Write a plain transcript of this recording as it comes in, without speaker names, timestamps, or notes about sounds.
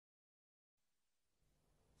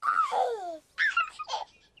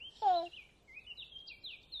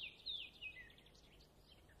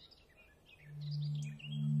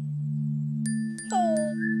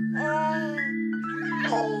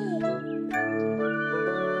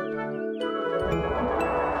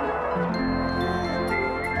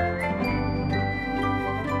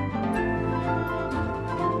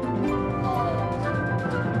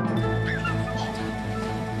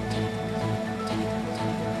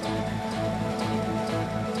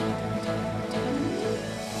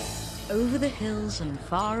the hills and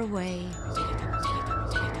far away,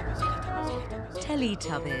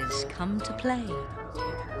 Teletubbies come to play.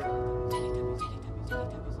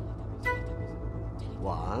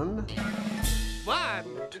 1,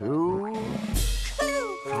 2,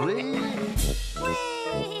 3,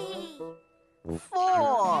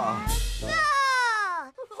 4.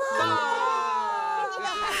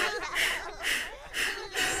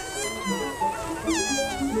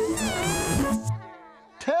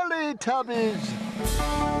 Teletubbies!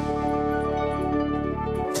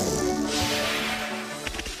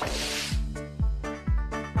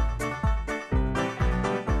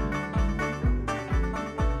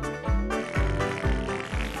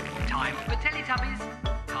 Time for Teletubbies.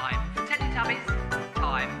 Time for Teletubbies.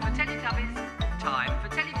 Time for Teletubbies. Time for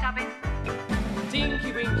Teletubbies.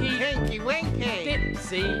 Tinky Winky. Tinky Winky.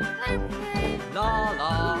 Dipsy. Laa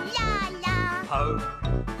Laa. Laa Laa. Po.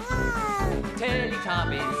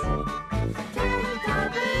 Teletubbies.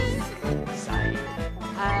 Teletubbies. Say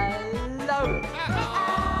hello.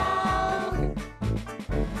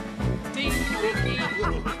 Tinky Winky.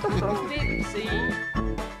 Dipsy.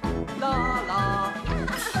 Laa Laa.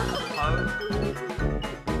 Po.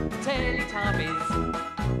 Teletubbies.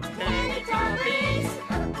 Teletubbies.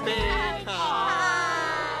 Big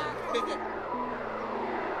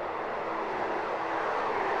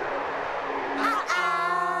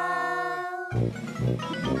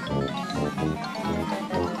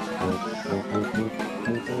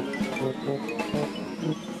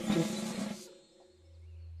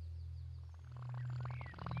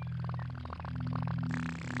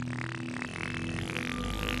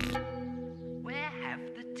Where have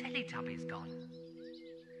the Teletubbies gone?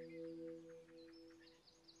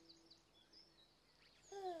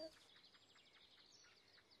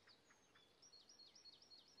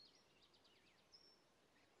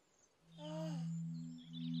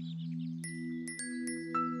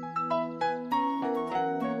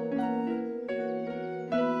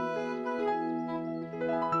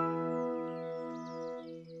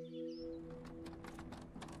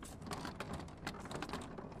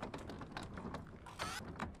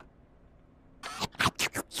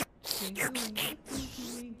 Tinky Winky,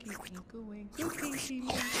 twinkle, winkle,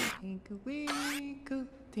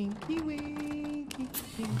 winky, winky,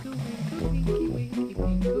 twinkle, winkle, winky,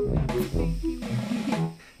 winky.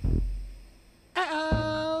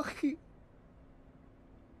 Uh-oh!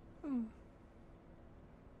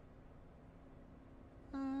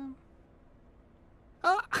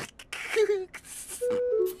 Oh!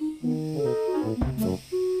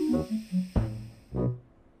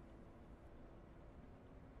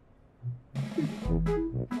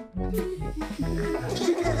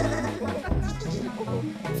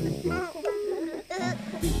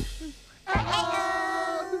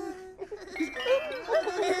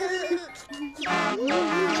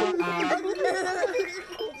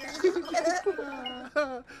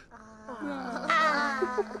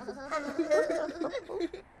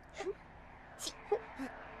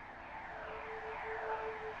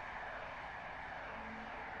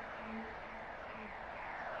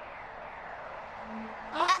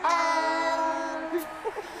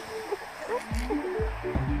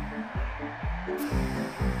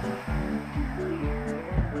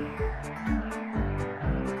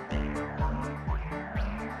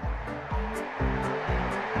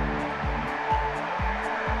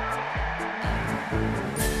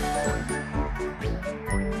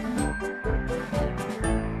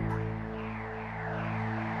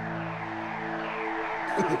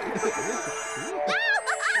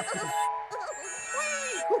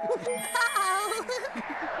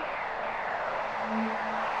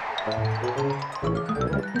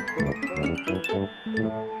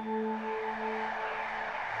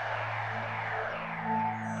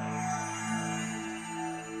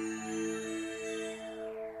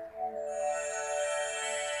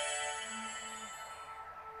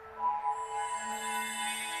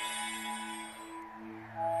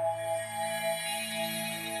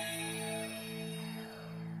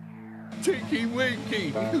 Tinky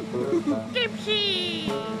Winky. Dipsy.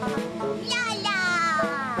 Laa Laa.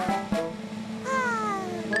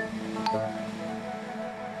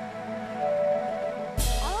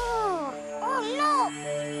 Oh, look.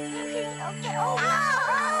 Okay. Oh,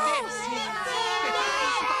 Dipsy.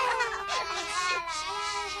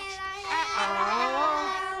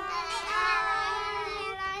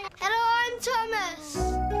 Hello, I'm Thomas.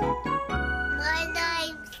 My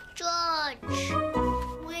name's George.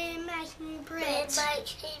 We're making bread. We're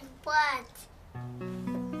making bread.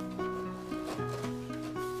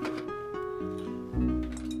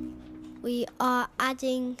 We are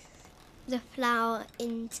adding the flour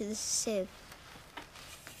into the sieve.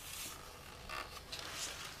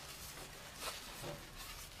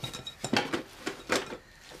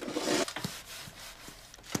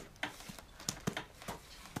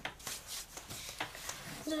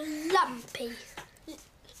 Lumpy.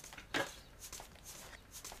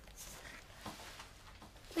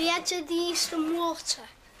 We added the yeast and water.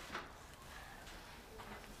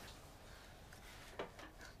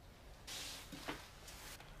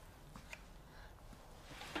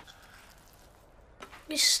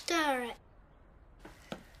 We stir it.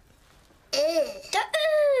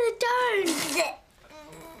 Don't!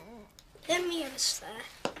 Let me have a stir.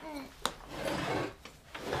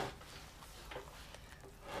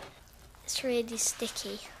 It's really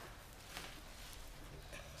sticky.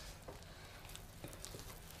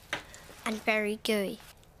 And very gooey.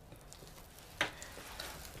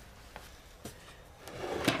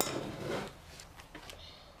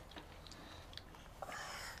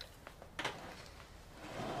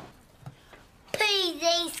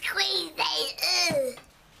 Please, squeeze it.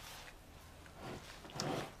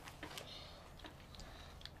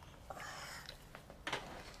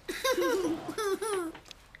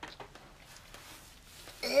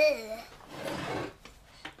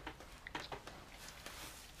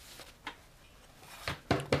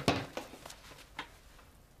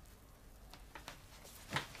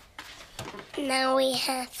 Now we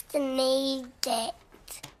have to knead it.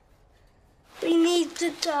 We need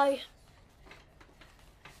the dough.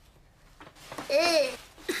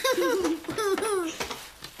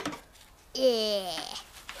 Yeah.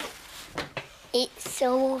 It's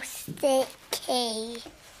so sticky.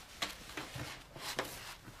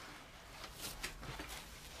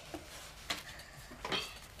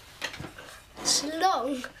 It's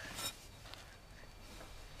long.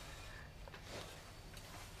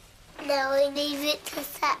 Now we leave it to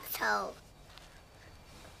settle.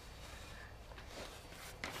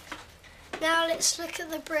 Now let's look at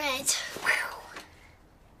the bread.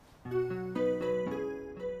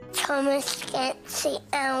 Thomas gets it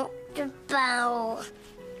out the bowl.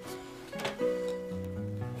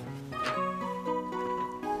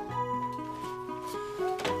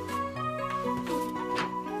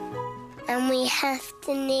 And we have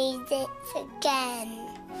to knead it again.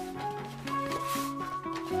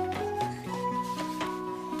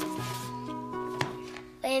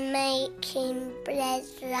 We're making bread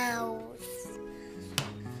rolls.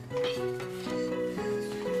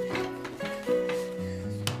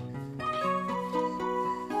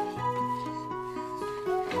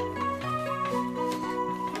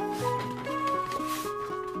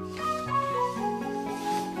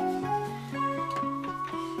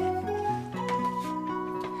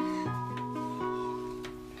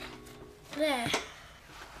 There.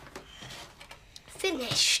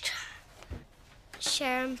 Finished.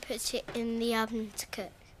 Sharon put it in the oven to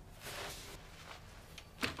cook.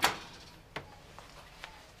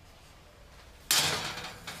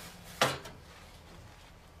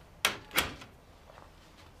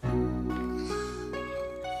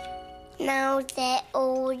 Now they're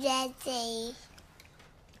all ready.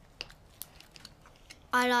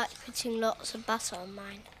 I like putting lots of butter on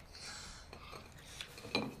mine.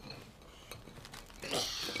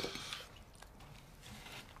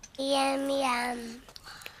 Yum, yum.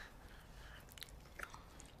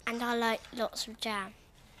 And I like lots of jam.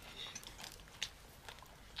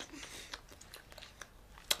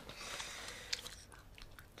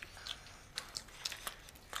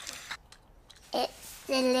 It's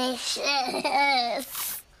delicious.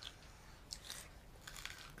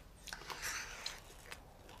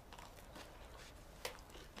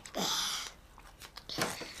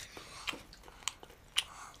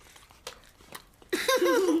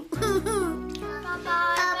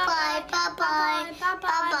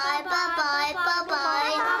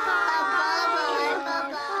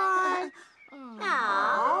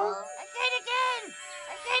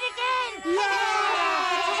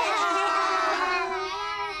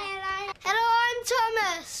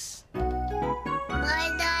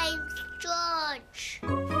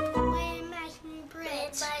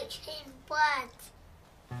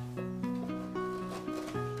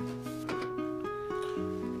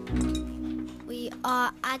 We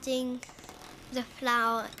are adding the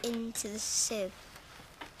flour into the sieve.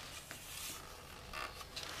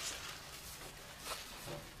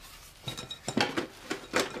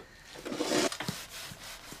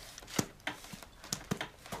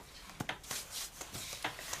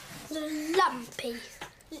 Lumpy.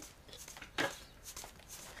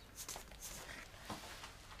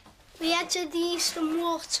 We added the yeast and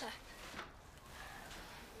water.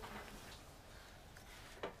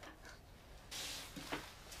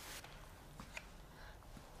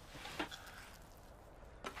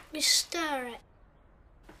 We stir it.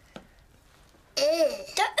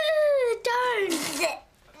 Don't!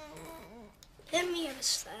 Let me have a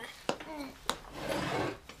stir.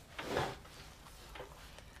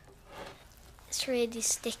 It's really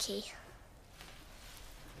sticky.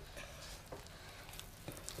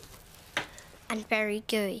 And very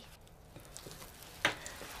gooey.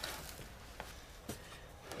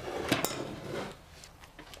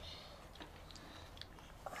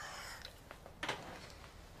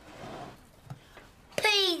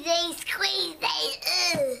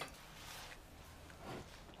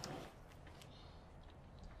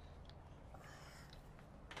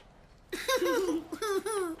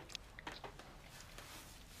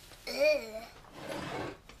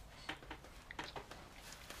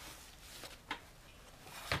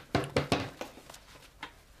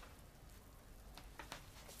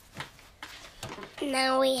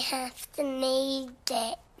 Now we have to knead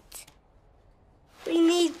it. We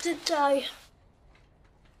need the dough.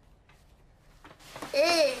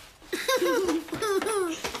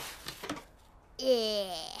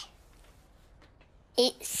 Yeah.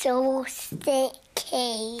 It's so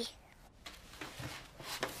sticky.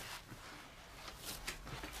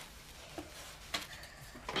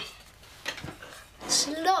 It's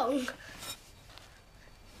long.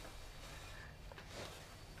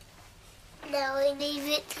 Now we leave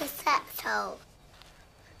it to settle.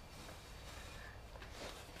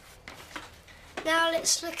 Now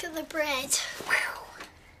let's look at the bread.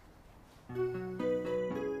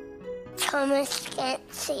 Thomas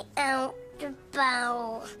gets it out the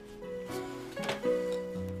bowl.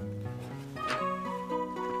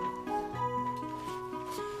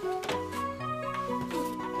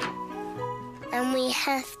 And we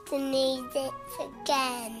have to knead it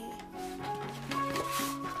again.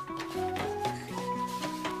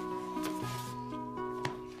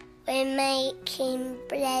 We're making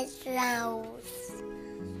bread rolls.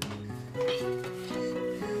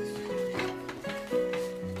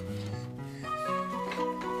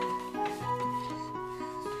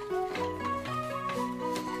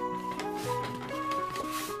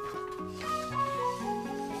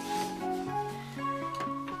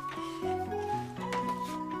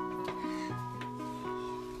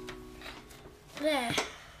 There.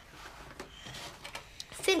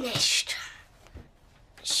 Finished.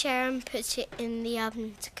 Sharon put it in the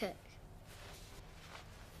oven to cook.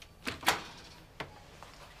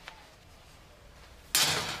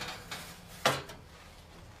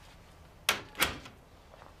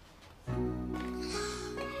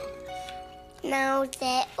 Now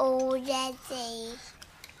they're all ready.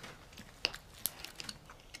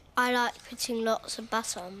 I like putting lots of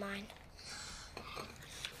butter on mine.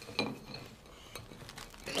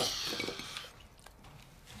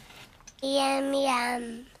 Yum,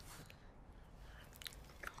 yum.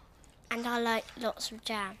 And I like lots of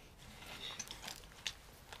jam.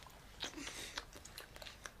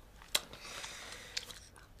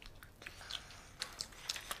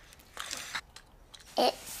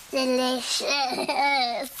 It's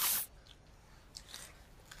delicious.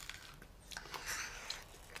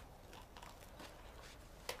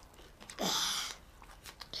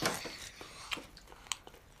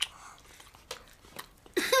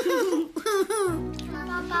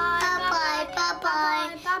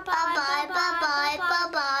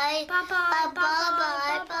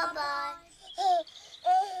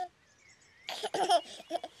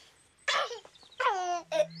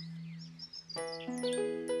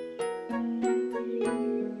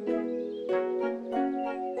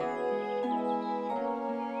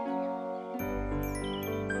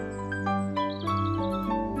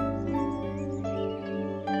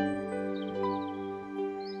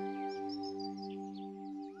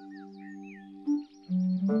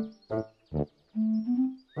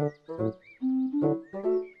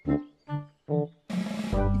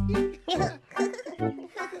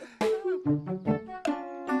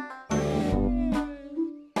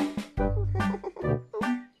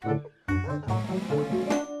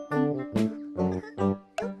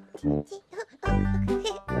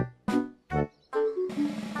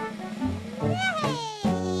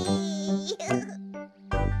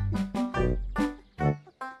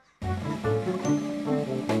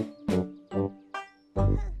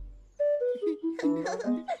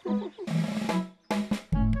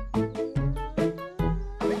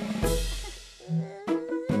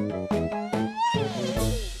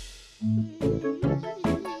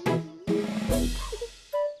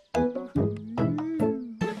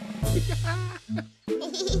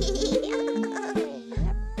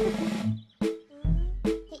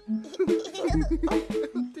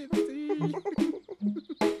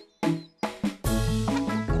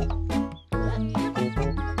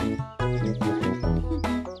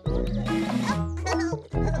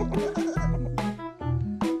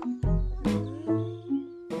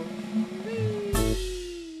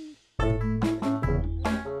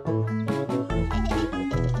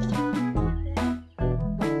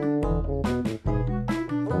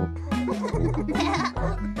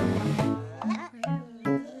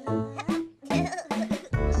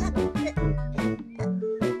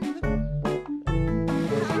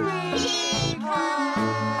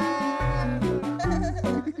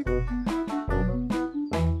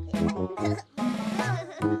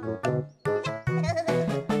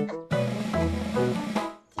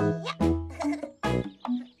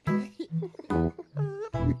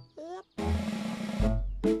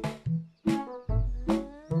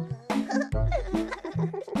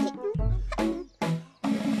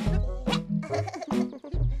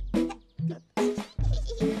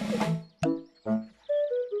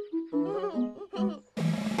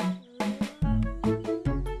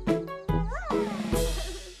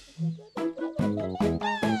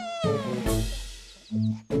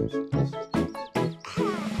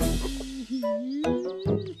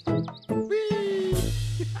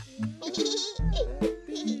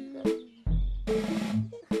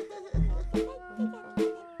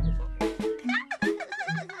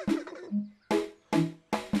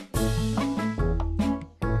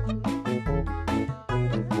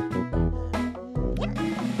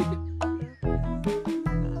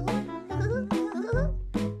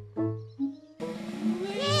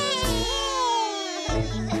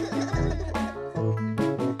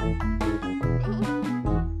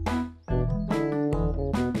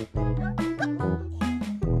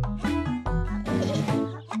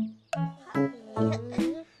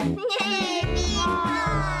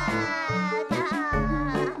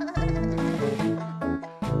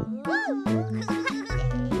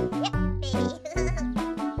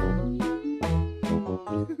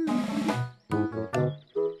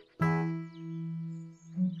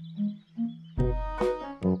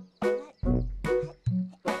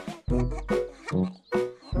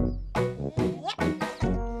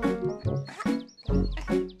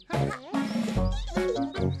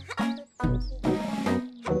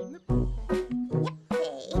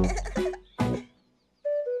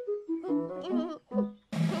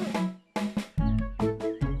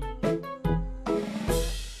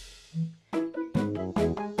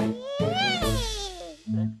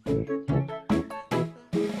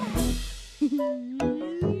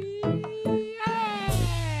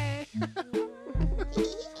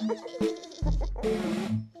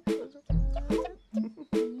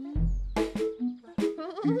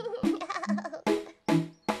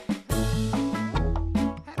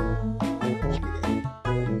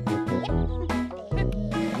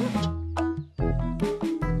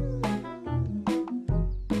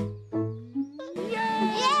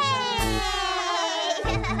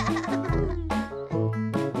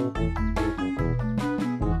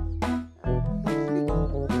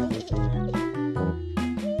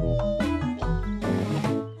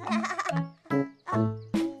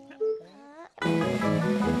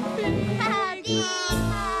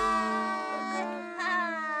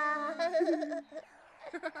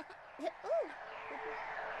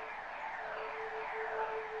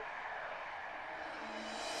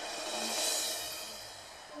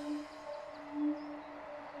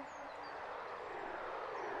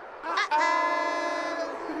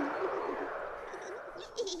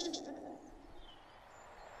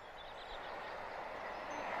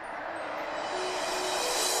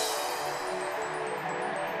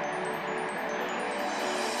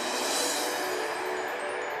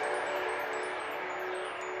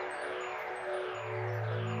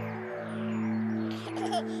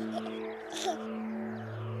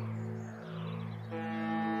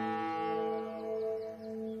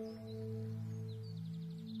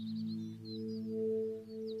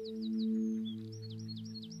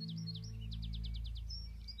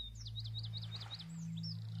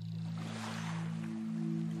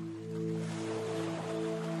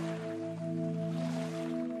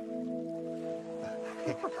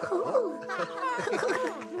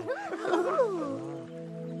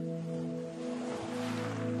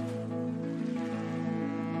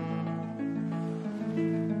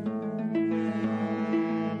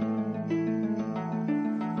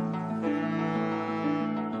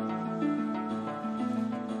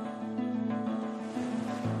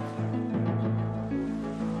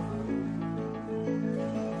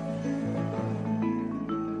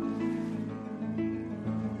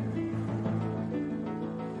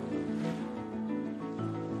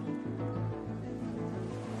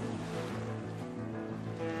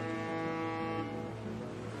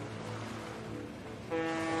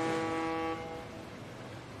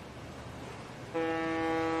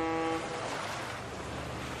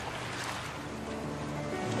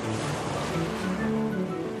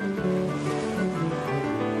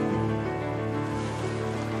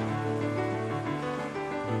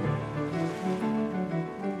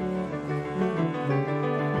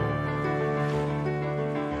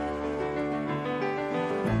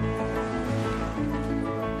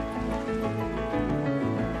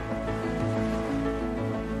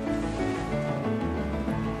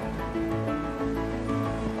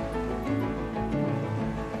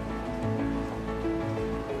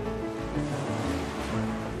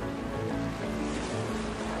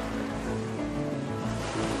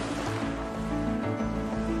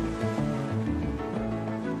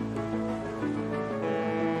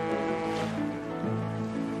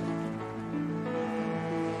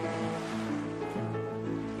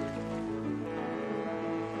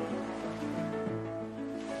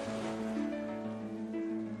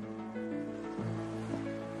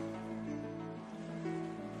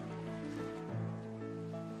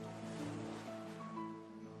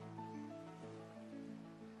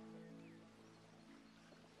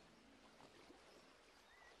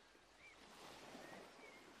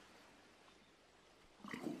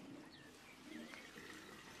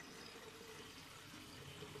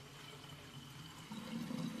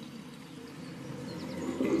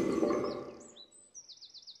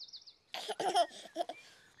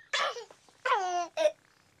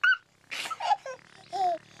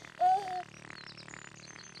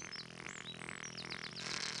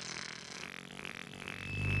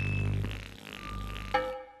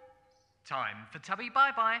 Time for Tubby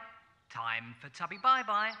Bye-Bye. Time for Tubby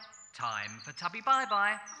Bye-Bye. Time for Tubby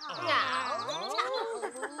Bye-Bye.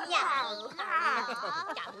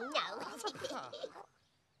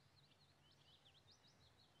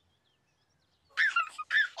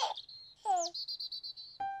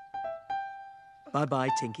 Bye-bye,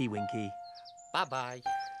 Tinky Winky. Bye-bye.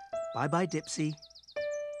 Bye-bye, Dipsy.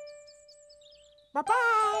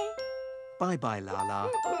 Bye-bye. Bye-bye, Laa Laa.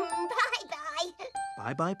 Bye-bye.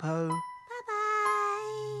 Bye-bye, Po. Bye-bye.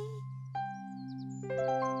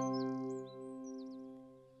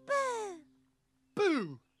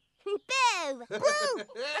 Boo! Boo! Boo!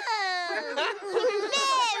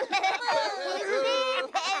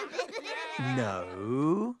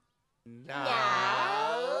 No. No.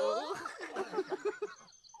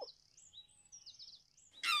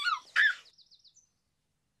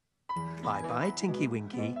 Bye-bye, Tinky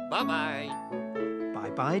Winky. Bye-bye.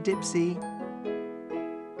 Bye-bye, Dipsy.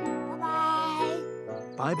 Bye.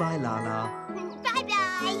 Bye-bye, Laa Laa.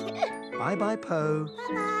 Bye-bye. Bye-bye, Po.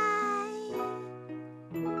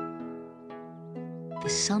 The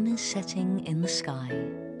sun is setting in the sky.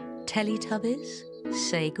 Teletubbies,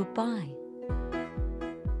 say goodbye.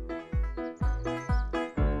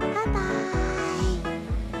 Bye-bye.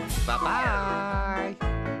 Bye-bye.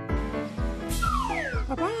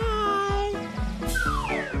 Bye-bye.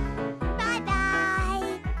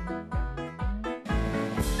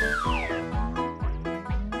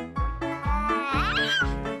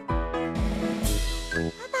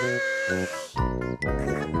 Bye-bye.